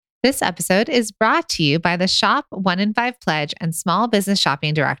This episode is brought to you by the Shop 1 in 5 Pledge and Small Business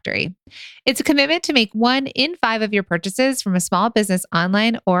Shopping Directory. It's a commitment to make 1 in 5 of your purchases from a small business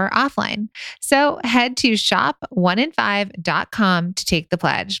online or offline. So head to shop1in5.com to take the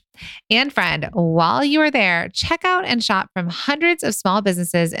pledge. And friend, while you are there, check out and shop from hundreds of small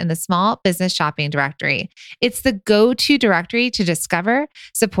businesses in the Small Business Shopping Directory. It's the go-to directory to discover,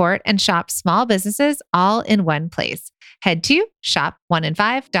 support, and shop small businesses all in one place. Head to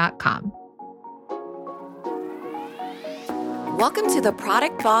shop1in5.com. Welcome to the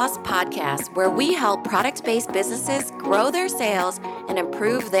Product Boss Podcast, where we help product-based businesses grow their sales and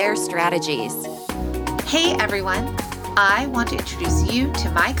improve their strategies. Hey everyone, I want to introduce you to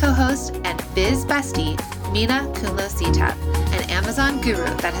my co-host and biz bestie, Mina Kunlo-Sita, an Amazon guru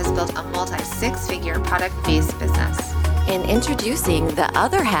that has built a multi-six-figure product-based business. And introducing the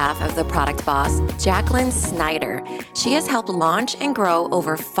other half of the Product Boss, Jacqueline Snyder. She has helped launch and grow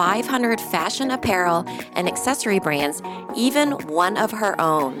over 500 fashion apparel and accessory brands, even one of her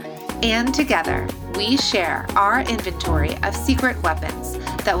own. And together, we share our inventory of secret weapons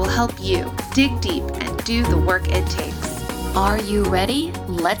that will help you dig deep and do the work it takes. Are you ready?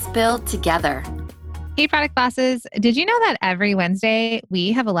 Let's build together. Hey, Product Bosses. Did you know that every Wednesday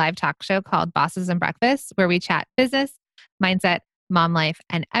we have a live talk show called Bosses and Breakfast, where we chat business, mindset, mom life,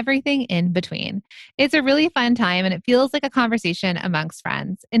 and everything in between? It's a really fun time and it feels like a conversation amongst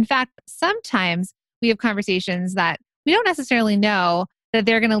friends. In fact, sometimes we have conversations that we don't necessarily know that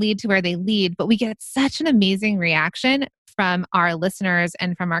they're going to lead to where they lead, but we get such an amazing reaction from our listeners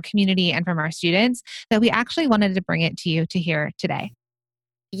and from our community and from our students that we actually wanted to bring it to you to hear today.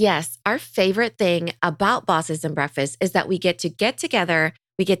 Yes, our favorite thing about Bosses and Breakfast is that we get together,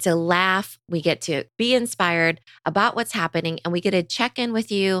 we get to laugh, we get to be inspired about what's happening, and we get to check in with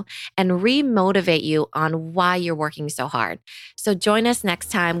you and re-motivate you on why you're working so hard. So join us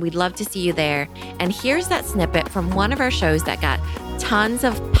next time. We'd love to see you there. And here's that snippet from one of our shows that got tons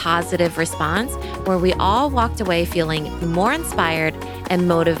of positive response, where we all walked away feeling more inspired and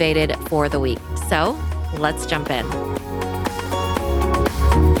motivated for the week. So let's jump in.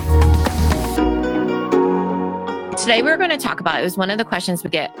 Today we're going to talk about, it was one of the questions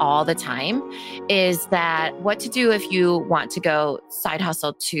we get all the time, is that what to do if you want to go side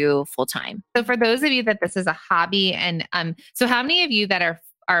hustle to full-time. So for those of you that this is a hobby, and so how many of you that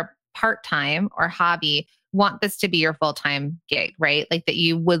are part-time or hobby want this to be your full-time gig, right? Like that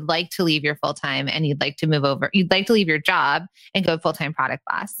you would like to leave your full-time and you'd like to move over, you'd like to leave your job and go full-time product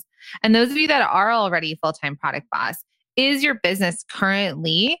boss. And those of you that are already full-time product boss, is your business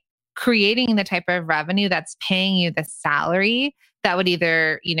currently creating the type of revenue that's paying you the salary that would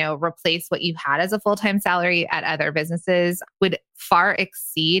either, replace what you had as a full-time salary at other businesses, would far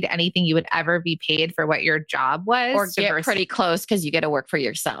exceed anything you would ever be paid for what your job was? Or get pretty close because you get to work for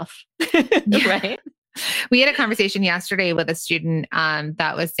yourself, right? We had a conversation yesterday with a student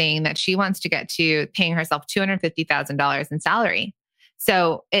that was saying that she wants to get to paying herself $250,000 in salary.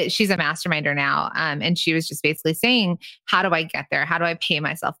 So she's a masterminder now. And she was just basically saying, how do I get there? How do I pay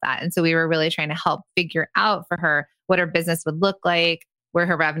myself that? And so we were really trying to help figure out for her what her business would look like, where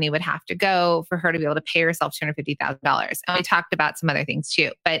her revenue would have to go for her to be able to pay herself $250,000. And we talked about some other things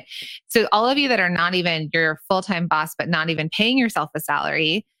too. But so all of you that are not even your full-time boss, but not even paying yourself a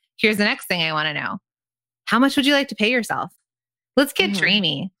salary, here's the next thing I want to know. How much would you like to pay yourself? Let's get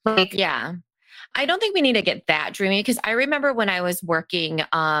dreamy. Yeah. I don't think we need to get that dreamy, because I remember when I was working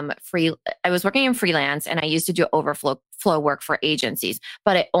I was working in freelance, and I used to do overflow work for agencies,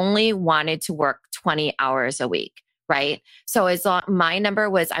 but I only wanted to work 20 hours a week, right? So my number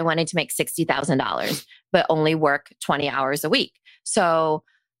was I wanted to make $60,000, but only work 20 hours a week. So,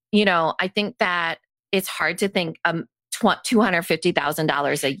 I think that it's hard to think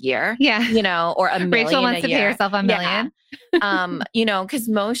 $250,000 a year, or $1 million Rachel wants a to year. pay herself $1 million. Because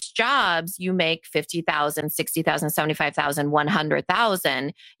most jobs you make $50,000, $60,000, $75,000,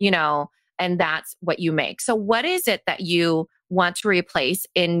 $100,000, and that's what you make. So what is it that you want to replace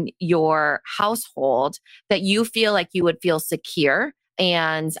in your household that you feel like you would feel secure,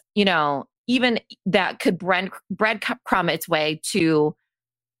 and, even that could breadcrumb its way to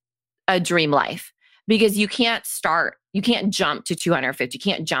a dream life? Because you can't jump to 250, you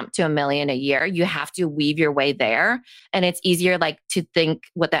can't jump to $1 million a year. You have to weave your way there. And it's easier to think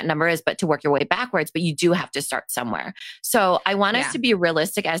what that number is, but to work your way backwards, but you do have to start somewhere. So I want us to be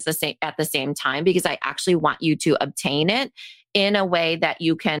realistic at the same time, because I actually want you to obtain it in a way that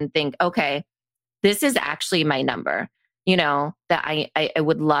you can think, okay, this is actually my number, that I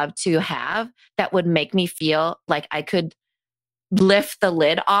would love to have, that would make me feel like I could lift the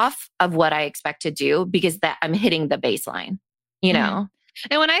lid off of what I expect to do, because that I'm hitting the baseline,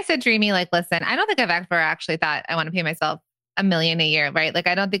 And when I said dreamy, like, listen, I don't think I've ever actually thought I want to pay myself $1 million a year, right? Like,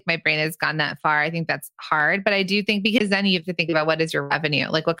 I don't think my brain has gone that far. I think that's hard, but I do think because then you have to think about what is your revenue?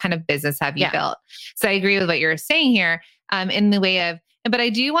 Like, what kind of business have you Yeah. built? So I agree with what you're saying here, in the way of, but I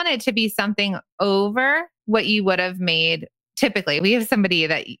do want it to be something over what you would have made. Typically, we have somebody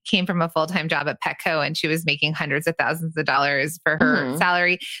that came from a full-time job at Petco and she was making hundreds of thousands of dollars for her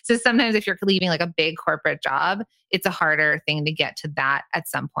salary. So sometimes if you're leaving like a big corporate job, it's a harder thing to get to that at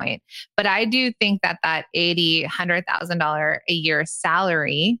some point. But I do think that that $80,000, $100,000 a year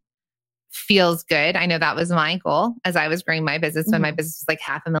salary feels good. I know that was my goal as I was growing my business. When my business was like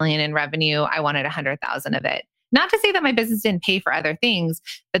 $500,000 in revenue, I wanted 100,000 of it. Not to say that my business didn't pay for other things,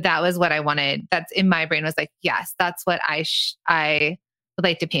 but that was what I wanted. That's in my brain was like, yes, that's what I would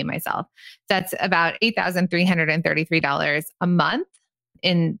like to pay myself. That's about $8,333 a month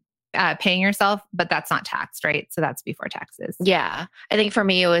in paying yourself, but that's not taxed, right? So that's before taxes. Yeah. I think for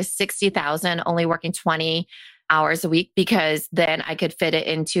me, it was 60,000, only working 20 hours a week, because then I could fit it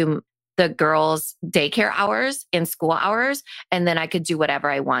into the girls' daycare hours and school hours. And then I could do whatever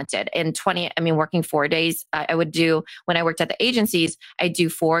I wanted. And working 4 days, I would do, when I worked at the agencies, I do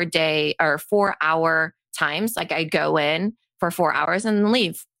 4-hour times. Like I'd go in for 4 hours and then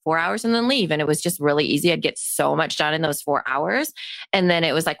leave, 4 hours and then leave. And it was just really easy. I'd get so much done in those 4 hours. And then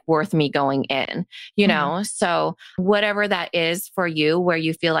it was like worth me going in, you know? So whatever that is for you, where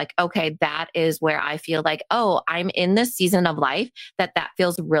you feel like, okay, that is where I feel like, oh, I'm in this season of life that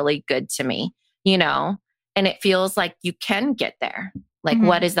feels really good to me, you know? And it feels like you can get there. Like,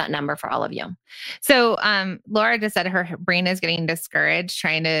 what is that number for all of you? So, Laura just said her brain is getting discouraged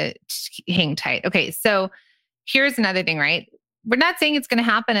trying to hang tight. Okay. So here's another thing, right? We're not saying it's going to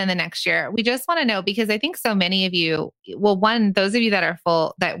happen in the next year. We just want to know, because I think so many of you, well, one, those of you that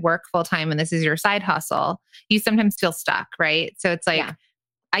work full time and this is your side hustle, you sometimes feel stuck, right? So it's like,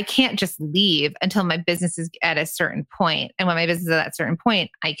 I can't just leave until my business is at a certain point. And when my business is at that certain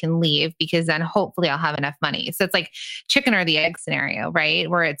point, I can leave because then hopefully I'll have enough money. So it's like chicken or the egg scenario, right?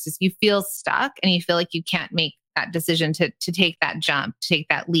 Where it's just, you feel stuck and you feel like you can't make that decision to take that jump, to take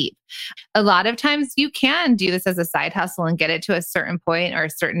that leap. A lot of times you can do this as a side hustle and get it to a certain point or a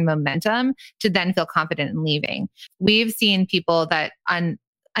certain momentum to then feel confident in leaving. We've seen people that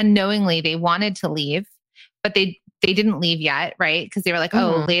unknowingly they wanted to leave, but they didn't leave yet, right? Because they were like,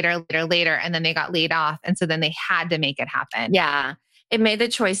 oh, later. And then they got laid off. And so then they had to make it happen. Yeah. It made the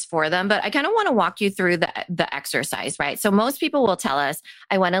choice for them. But I kind of want to walk you through the exercise, right? So most people will tell us,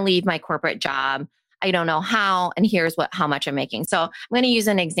 I want to leave my corporate job. I don't know how, and here's how much I'm making. So I'm going to use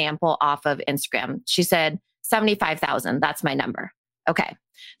an example off of Instagram. She said 75,000. That's my number. Okay.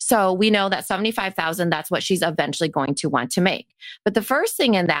 So we know that 75,000, that's what she's eventually going to want to make. But the first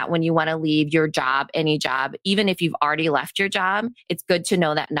thing in that, when you want to leave your job, any job, even if you've already left your job, it's good to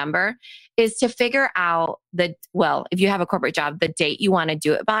know that number, is to figure out if you have a corporate job, the date you want to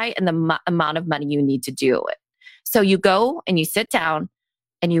do it by and the amount of money you need to do it. So you go and you sit down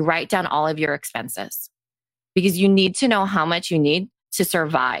and you write down all of your expenses, because you need to know how much you need to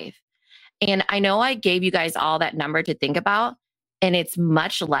survive. And I know I gave you guys all that number to think about, and it's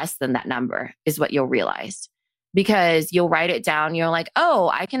much less than that number is what you'll realize, because you'll write it down. You're like, oh,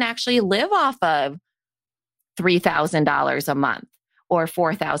 I can actually live off of $3,000 a month or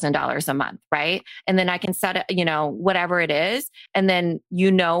 $4,000 a month, right? And then I can set it, whatever it is. And then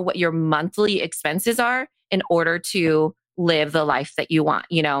you know what your monthly expenses are in order to live the life that you want,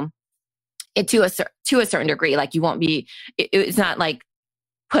 to a certain degree. Like you won't be, it's not like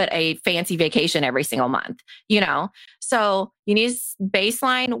put a fancy vacation every single month, So you need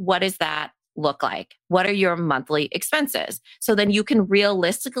baseline. What does that look like? What are your monthly expenses? So then you can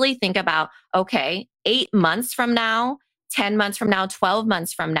realistically think about, okay, 8 months from now, 10 months from now, 12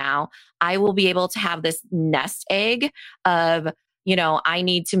 months from now, I will be able to have this nest egg of, I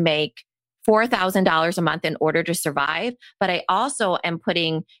need to make $4,000 a month in order to survive. But I also am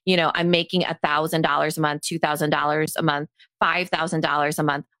putting, I'm making $1,000 a month, $2,000 a month, $5,000 a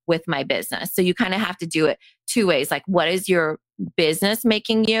month with my business. So you kind of have to do it two ways. Like, what is your business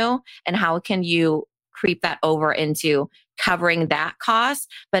making you, and how can you creep that over into covering that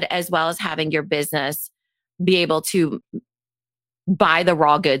cost, but as well as having your business be able to buy the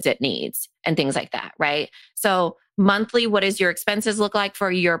raw goods it needs and things like that, right? So monthly, what does your expenses look like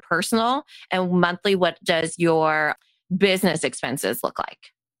for your personal, and monthly, what does your business expenses look like?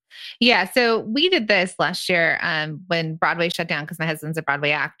 Yeah. So we did this last year when Broadway shut down, because my husband's a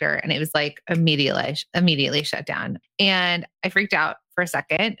Broadway actor, and it was like immediately shut down. And I freaked out for a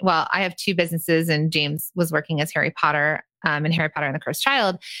second. Well, I have 2 businesses, and James was working as Harry Potter and Harry Potter and the Cursed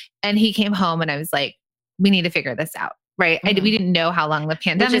Child. And he came home and I was like, we need to figure this out. right? Mhm. We didn't know how long the Which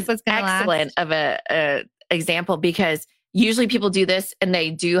pandemic is was going to last. excellent of a example, because usually people do this and they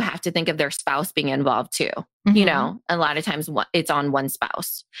do have to think of their spouse being involved too. Mhm. A lot of times it's on one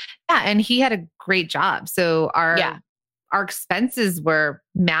spouse. Yeah, and he had a great job. So Yeah. our expenses were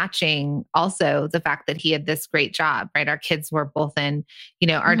matching also the fact that he had this great job, right? Our kids were both in,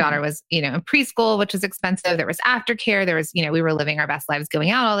 our Mhm. daughter was, in preschool, which was expensive. There was aftercare. There was, we were living our best lives going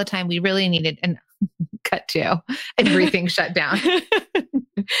out all the time. We really needed, and cut to everything shut down.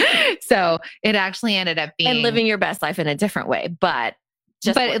 So it actually ended up being And living your best life in a different way, but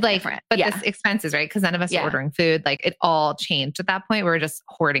just different. but Yeah. the expenses, right? Because none of us were Yeah. ordering food. Like it all changed at that point. We were just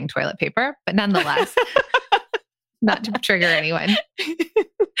hoarding toilet paper, but nonetheless, not to trigger anyone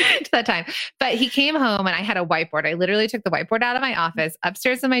to that time. But he came home and I had a whiteboard. I literally took the whiteboard out of my office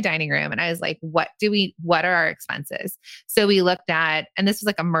upstairs in my dining room. And I was like, what are our expenses? So we looked at, and this was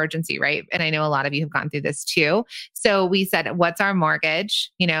like emergency, right? And I know a lot of you have gone through this too. So we said, what's our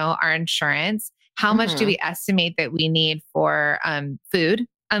mortgage? Our insurance? How much do we estimate that we need for food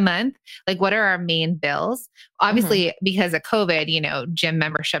a month? Like, what are our main bills? Obviously, because of COVID, gym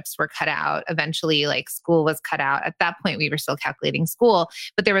memberships were cut out. Eventually, like school was cut out. At that point, we were still calculating school,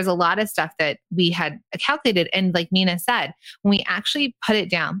 but there was a lot of stuff that we had calculated. And like Mina said, when we actually put it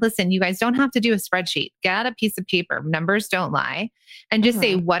down, listen, you guys don't have to do a spreadsheet. Get out a piece of paper. Numbers don't lie. And just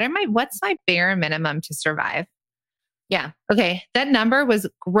say, what's my bare minimum to survive? Yeah. Okay. That number was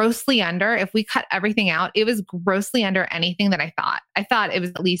grossly under. If we cut everything out, it was grossly under anything that I thought. I thought it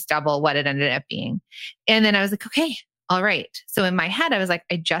was at least double what it ended up being. And then I was like, okay, all right. So in my head, I was like,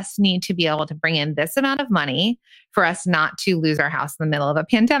 I just need to be able to bring in this amount of money for us not to lose our house in the middle of a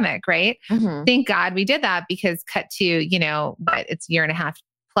pandemic, right? Thank God we did that, because cut to, but it's a year and a half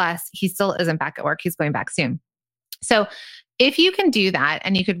plus, he still isn't back at work. He's going back soon. So if you can do that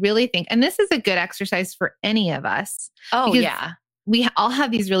and you could really think, and this is a good exercise for any of us. Oh, yeah. We all have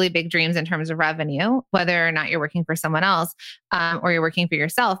these really big dreams in terms of revenue, whether or not you're working for someone else or you're working for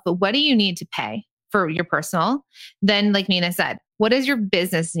yourself. But what do you need to pay for your personal? Then, like Mina said, what does your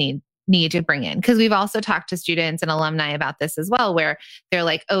business need to bring in? Because we've also talked to students and alumni about this as well, where they're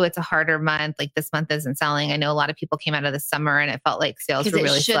like, oh, it's a harder month. Like this month isn't selling. I know a lot of people came out of the summer and it felt like sales were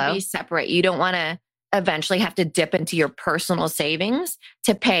really slow. It should be separate. You don't want to eventually have to dip into your personal savings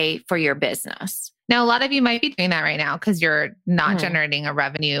to pay for your business. Now, a lot of you might be doing that right now because you're not generating a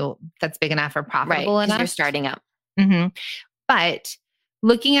revenue that's big enough or profitable enough. You're starting up. But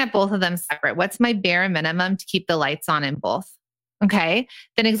looking at both of them separate, what's my bare minimum to keep the lights on in both? Okay.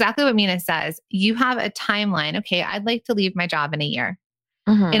 Then exactly what Mina says, you have a timeline. Okay. I'd like to leave my job in a year.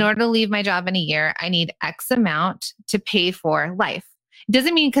 In order to leave my job in a year, I need X amount to pay for life. It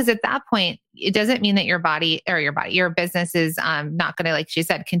doesn't mean, because at that point, it doesn't mean that your business is not going to, like she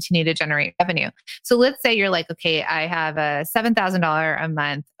said, continue to generate revenue. So let's say you're like, okay, I have a $7,000 a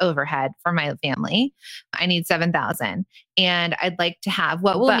month overhead for my family. I need $7,000, and I'd like to have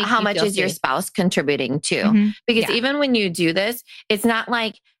But how much is your spouse contributing to? Because even when you do this, it's not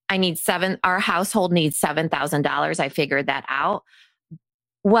like our household needs $7,000. I figured that out.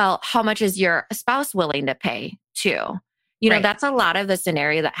 Well, how much is your spouse willing to pay too? That's a lot of the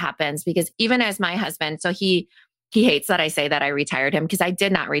scenario that happens, because even as my husband, so he hates that I say that I retired him, because I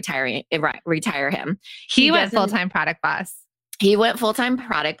did not retire him. He went full-time product boss. He went full-time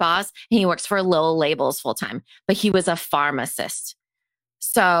product boss, and he works for Lowell Labels full-time, but he was a pharmacist.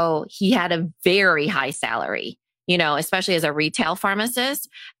 So he had a very high salary, especially as a retail pharmacist.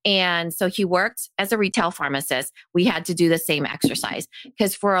 And so he worked as a retail pharmacist. We had to do the same exercise,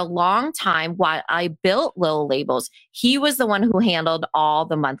 because for a long time, while I built Lowell Labels, he was the one who handled all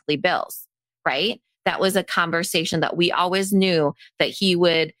the monthly bills, right? That was a conversation that we always knew that he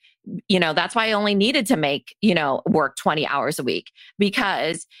would, that's why I only needed to make, work 20 hours a week,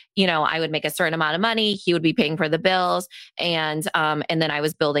 because, I would make a certain amount of money. He would be paying for the bills. And then I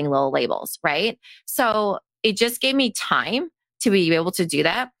was building Lowell Labels, right? So it just gave me time to be able to do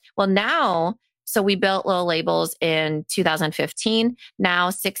that. Well, now, so we built Lowell Labels in 2015.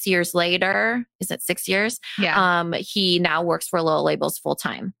 Now, 6 years later, is it 6 years? Yeah. He now works for Lowell Labels full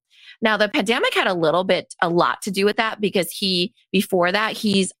time. Now, the pandemic had a lot to do with that, because before that,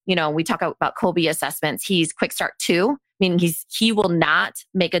 he's, we talk about Kolbe assessments. He's Quick Start 2, meaning he will not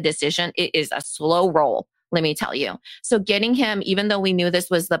make a decision. It is a slow roll, let me tell you. So getting him, even though we knew this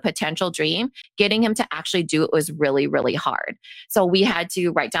was the potential dream, getting him to actually do it was really, really hard. So we had to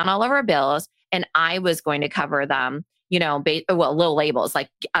write down all of our bills, and I was going to cover them, Lowell Labels, like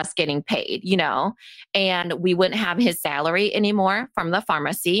us getting paid, and we wouldn't have his salary anymore from the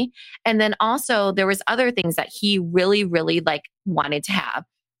pharmacy. And then also there was other things that he really, really wanted to have: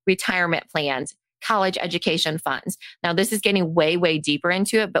 retirement plans, college education funds. Now, this is getting way, way deeper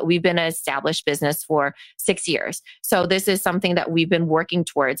into it, but we've been an established business for 6 years. So this is something that we've been working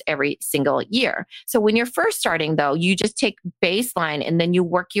towards every single year. So when you're first starting though, you just take baseline and then you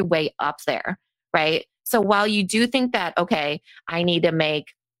work your way up there, right? So while you do think that, okay, I need to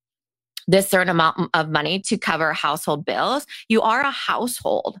make this certain amount of money to cover household bills, you are a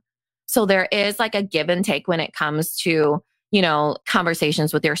household. So there is like a give and take when it comes to,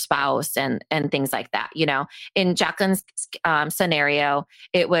 conversations with your spouse and things like that. In Jacqueline's scenario,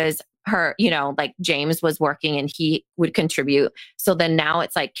 it was her, like James was working and he would contribute. So then now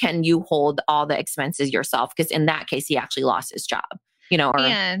it's like, can you hold all the expenses yourself? Because in that case, he actually lost his job, or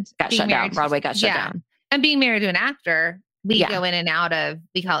and got shut down. Broadway got shut down. And being married to an actor, we go in and out of,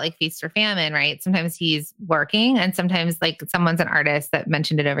 we call it like feast or famine, right? Sometimes he's working and sometimes like someone's an artist that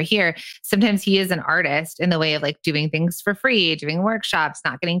mentioned it over here. Sometimes he is an artist in the way of like doing things for free, doing workshops,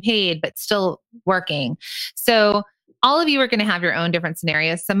 not getting paid, but still working. So all of you are going to have your own different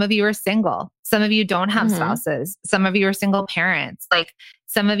scenarios. Some of you are single. Some of you don't have spouses. Some of you are single parents. Like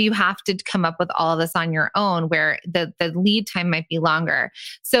some of you have to come up with all of this on your own where the lead time might be longer.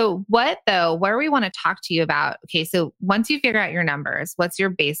 So where we want to talk to you about, okay, so once you figure out your numbers, what's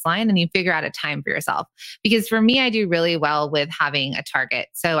your baseline and you figure out a time for yourself? Because for me, I do really well with having a target.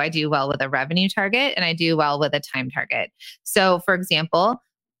 So I do well with a revenue target and I do well with a time target. So for example,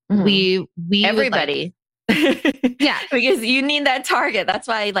 we everybody. Yeah. Because you need that target. That's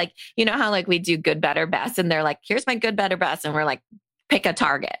why, like, how like we do good, better, best. And they're like, here's my good, better, best. And we're like, pick a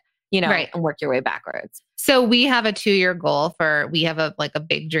target, right, and work your way backwards. So we have a 2-year goal we have a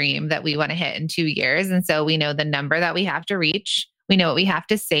big dream that we want to hit in 2 years. And so we know the number that we have to reach. We know what we have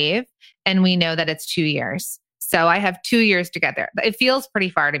to save and we know that it's 2 years. So I have 2 years to get there. It feels pretty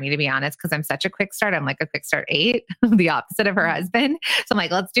far to me, to be honest, because I'm such a quick start. I'm like a quick start 8, the opposite of her husband. So I'm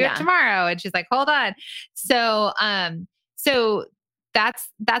like, let's do it tomorrow. And she's like, hold on. So that's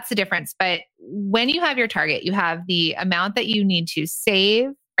the difference. But when you have your target, you have the amount that you need to save,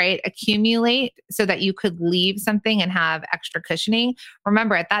 right? Accumulate so that you could leave something and have extra cushioning.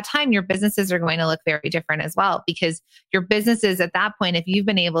 Remember, at that time, your businesses are going to look very different as well, because your businesses at that point, if you've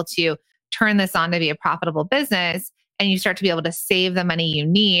been able to turn this on to be a profitable business and you start to be able to save the money you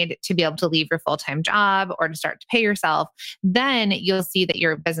need to be able to leave your full-time job or to start to pay yourself, then you'll see that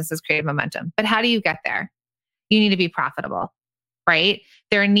your business has created momentum. But how do you get there? You need to be profitable, right?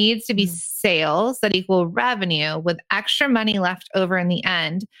 There needs to be sales that equal revenue with extra money left over in the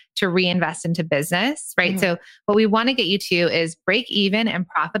end to reinvest into business, right? So what we want to get you to is break even and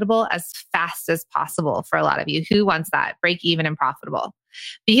profitable as fast as possible for a lot of you. Who wants that? Break even and profitable.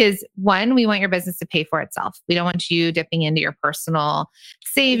 Because one, we want your business to pay for itself. We don't want you dipping into your personal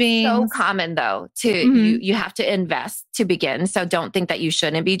savings. It's so common though, you have to invest to begin. So don't think that you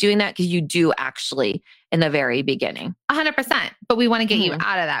shouldn't be doing that because you do actually in the very beginning. 100%. But we want to get you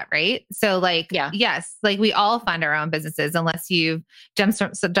out of that, right? So like, yes, like we all fund our own businesses unless you've done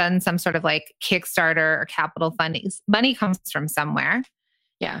some sort of like Kickstarter or capital funding. Money comes from somewhere.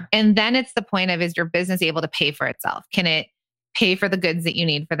 Yeah. And then it's the point of, is your business able to pay for itself? Can it pay for the goods that you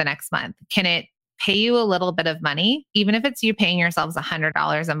need for the next month? Can it pay you a little bit of money? Even if it's you paying yourselves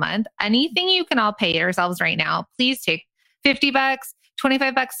 $100 a month, anything you can all pay yourselves right now, please take $50,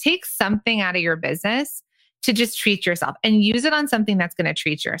 $25, take something out of your business to just treat yourself and use it on something that's going to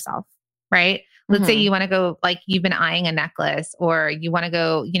treat yourself, right? Let's say you want to go, like you've been eyeing a necklace or you want to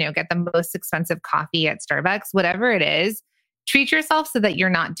go, get the most expensive coffee at Starbucks, whatever it is, treat yourself so that you're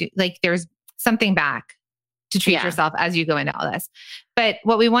not there's something back to treat yourself as you go into all this. But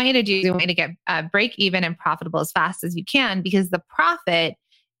what we want you to do is we want you to get break even and profitable as fast as you can, because the profit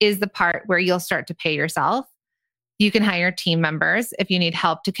is the part where you'll start to pay yourself. You can hire team members if you need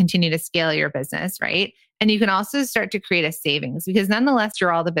help to continue to scale your business, right? And you can also start to create a savings, because nonetheless,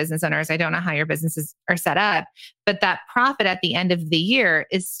 you're all the business owners. I don't know how your businesses are set up, but that profit at the end of the year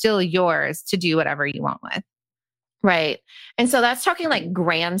is still yours to do whatever you want with. Right. And so that's talking like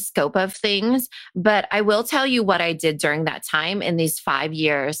grand scope of things. But I will tell you what I did during that time in these 5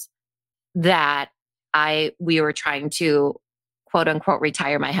 years that we were trying to quote unquote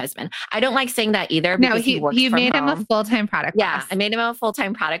retire my husband. I don't like saying that either. No, you made him a full-time product boss. Yeah, I made him a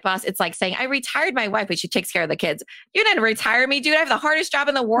full-time product boss. It's like saying I retired my wife, but she takes care of the kids. You didn't retire me, dude. I have the hardest job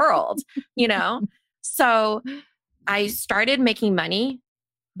in the world, So I started making money.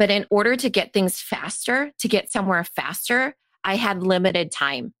 But in order to get things faster, to get somewhere faster, I had limited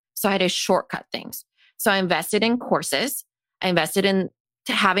time. So I had to shortcut things. So I invested in courses. I invested in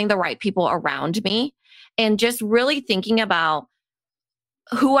having the right people around me and just really thinking about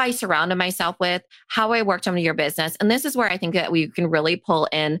who I surrounded myself with, how I worked on your business. And this is where I think that we can really pull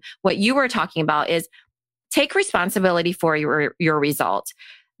in what you were talking about is take responsibility for your result.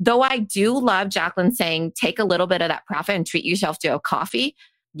 Though I do love Jacqueline saying, take a little bit of that profit and treat yourself to a coffee.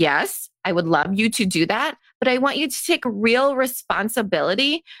 Yes, I would love you to do that, but I want you to take real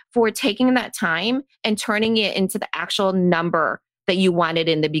responsibility for taking that time and turning it into the actual number that you wanted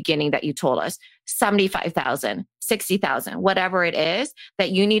in the beginning that you told us, 75,000, 60,000, whatever it is,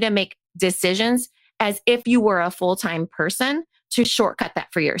 that you need to make decisions as if you were a full-time person to shortcut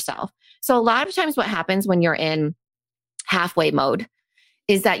that for yourself. So a lot of times what happens when you're in halfway mode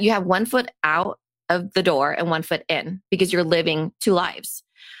is that you have one foot out of the door and one foot in because you're living two lives.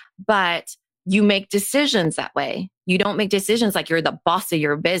 But you make decisions that way. You don't make decisions like you're the boss of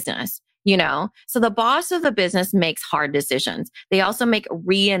your business, you know? So the boss of the business makes hard decisions. They also make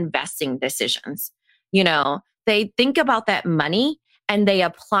reinvesting decisions. You know, they think about that money and they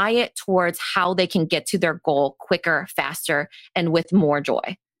apply it towards how they can get to their goal quicker, faster, and with more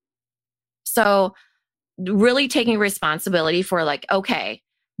joy. So really taking responsibility for like, okay,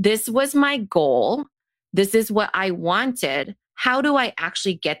 this was my goal. This is what I wanted. How do I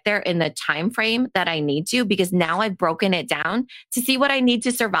actually get there in the time frame that I need to? Because now I've broken it down to see what I need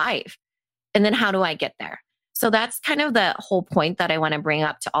to survive. And then how do I get there? So that's kind of the whole point that I want to bring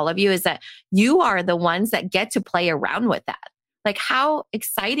up to all of you is that you are the ones that get to play around with that. Like, how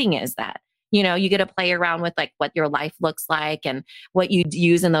exciting is that? You know, you get to play around with like what your life looks like and what you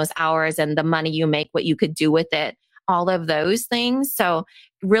use in those hours and the money you make, what you could do with it, all of those things. So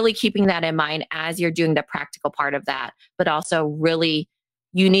really keeping that in mind as you're doing the practical part of that, but also really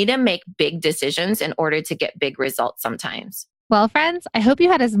you need to make big decisions in order to get big results sometimes. Well, friends, I hope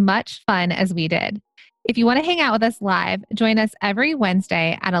you had as much fun as we did. If you want to hang out with us live, join us every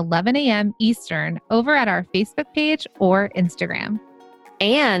Wednesday at 11 a.m. Eastern over at our Facebook page or Instagram.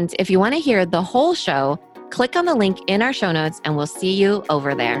 And if you want to hear the whole show, click on the link in our show notes and we'll see you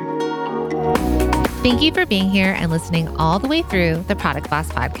over there. Thank you for being here and listening all the way through the Product Boss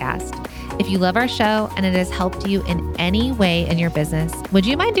podcast. If you love our show and it has helped you in any way in your business, would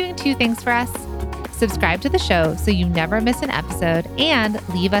you mind doing two things for us? Subscribe to the show so you never miss an episode and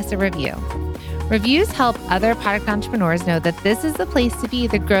leave us a review. Reviews help other product entrepreneurs know that this is the place to be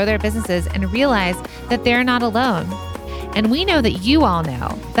to grow their businesses and realize that they're not alone. And we know that you all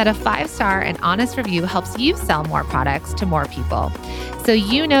know that a 5-star and honest review helps you sell more products to more people. So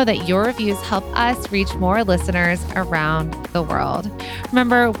you know that your reviews help us reach more listeners around the world.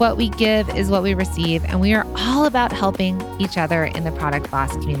 Remember, what we give is what we receive, and we are all about helping each other in the Product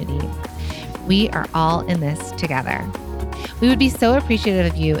Boss community. We are all in this together. We would be so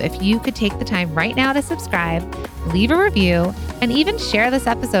appreciative of you if you could take the time right now to subscribe, leave a review, and even share this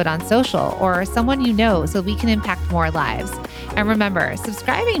episode on social or someone you know so we can impact more lives. And remember,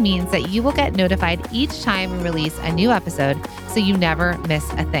 subscribing means that you will get notified each time we release a new episode so you never miss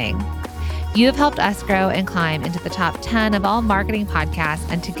a thing. You have helped us grow and climb into the top 10 of all marketing podcasts,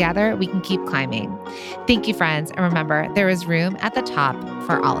 and together we can keep climbing. Thank you, friends. And remember, there is room at the top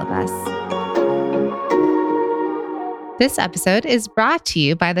for all of us. This episode is brought to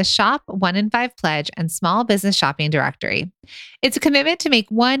you by the Shop 1 in 5 Pledge and Small Business Shopping Directory. It's a commitment to make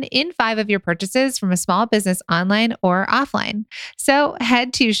 1 in 5 of your purchases from a small business online or offline. So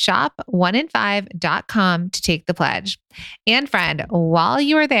head to shop1in5.com to take the pledge. And friend, while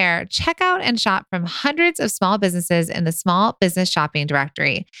you are there, check out and shop from hundreds of small businesses in the Small Business Shopping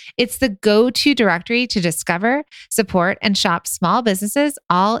Directory. It's the go-to directory to discover, support, and shop small businesses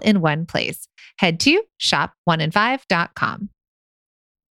all in one place. Head to shop1in5.com.